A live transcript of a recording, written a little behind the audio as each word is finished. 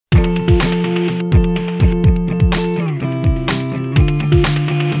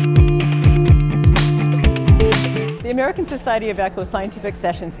American Society of Echo Scientific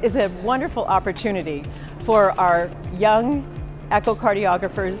Sessions is a wonderful opportunity for our young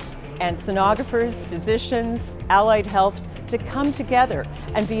echocardiographers and sonographers, physicians, allied health to come together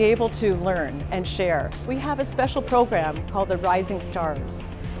and be able to learn and share. We have a special program called the Rising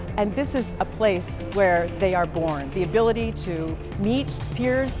Stars. And this is a place where they are born. The ability to meet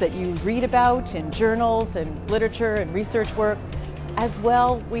peers that you read about in journals and literature and research work. As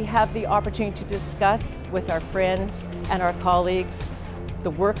well, we have the opportunity to discuss with our friends and our colleagues the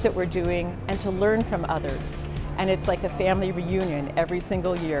work that we're doing and to learn from others. And it's like a family reunion every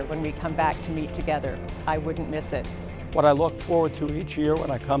single year when we come back to meet together. I wouldn't miss it. What I look forward to each year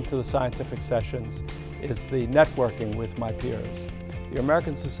when I come to the scientific sessions is the networking with my peers. The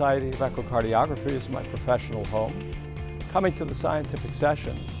American Society of Echocardiography is my professional home. Coming to the scientific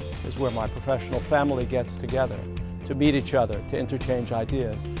sessions is where my professional family gets together to meet each other, to interchange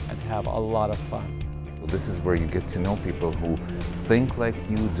ideas, and to have a lot of fun. This is where you get to know people who think like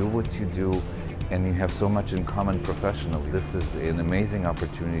you, do what you do, and you have so much in common professionally. This is an amazing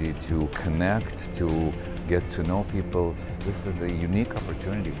opportunity to connect, to get to know people. This is a unique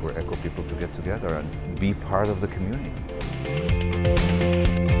opportunity for echo people to get together and be part of the community.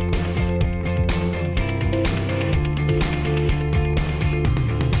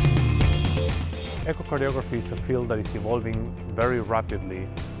 Echocardiography is a field that is evolving very rapidly,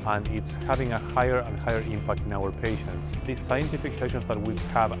 and it's having a higher and higher impact in our patients. These scientific sessions that we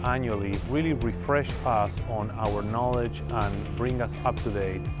have annually really refresh us on our knowledge and bring us up to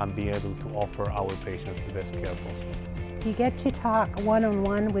date and be able to offer our patients the best care possible. You get to talk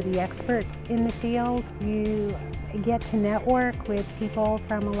one-on-one with the experts in the field. You get to network with people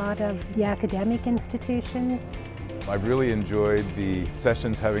from a lot of the academic institutions. I've really enjoyed the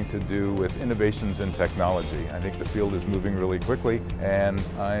sessions having to do with innovations in technology. I think the field is moving really quickly, and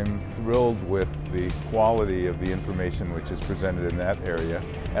I'm thrilled with the quality of the information which is presented in that area,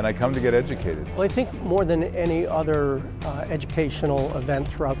 and I come to get educated. Well, I think more than any other educational event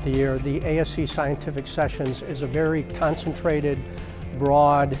throughout the year, the ASC Scientific Sessions is a very concentrated,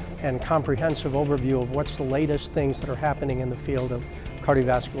 broad, and comprehensive overview of what's the latest things that are happening in the field of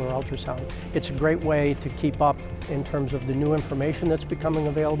cardiovascular ultrasound. It's a great way to keep up in terms of the new information that's becoming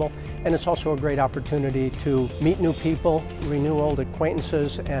available, and it's also a great opportunity to meet new people, renew old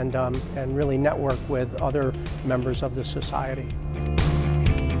acquaintances, and really network with other members of the society.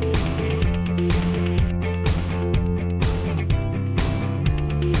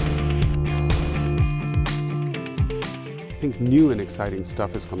 I think new and exciting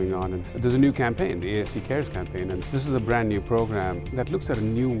stuff is coming on, and there's a new campaign, the ASC Cares campaign, and this is a brand new program that looks at a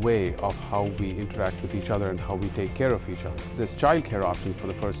new way of how we interact with each other and how we take care of each other. There's childcare options for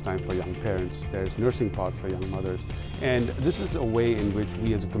the first time for young parents, there's nursing pods for young mothers, and this is a way in which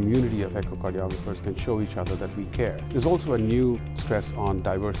we as a community of echocardiographers can show each other that we care. There's also a new stress on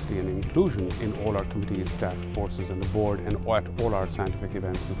diversity and inclusion in all our committees, task forces, and the board, and at all our scientific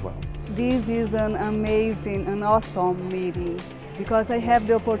events as well. This is an amazing and awesome meeting because I have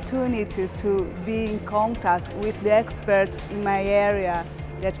the opportunity to be in contact with the experts in my area,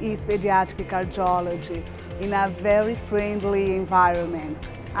 that is pediatric cardiology, in a very friendly environment.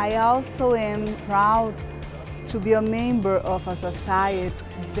 I also am proud to be a member of a society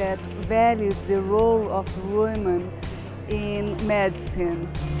that values the role of women in medicine.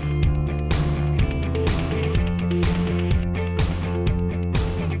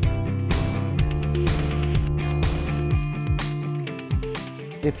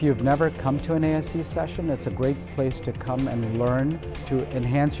 If you've never come to an ASC session, it's a great place to come and learn, to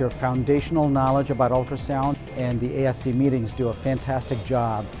enhance your foundational knowledge about ultrasound. And the ASC meetings do a fantastic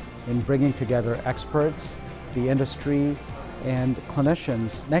job in bringing together experts, the industry, and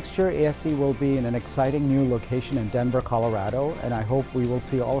clinicians. Next year, ASC will be in an exciting new location in Denver, Colorado, and I hope we will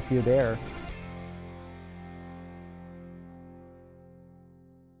see all of you there.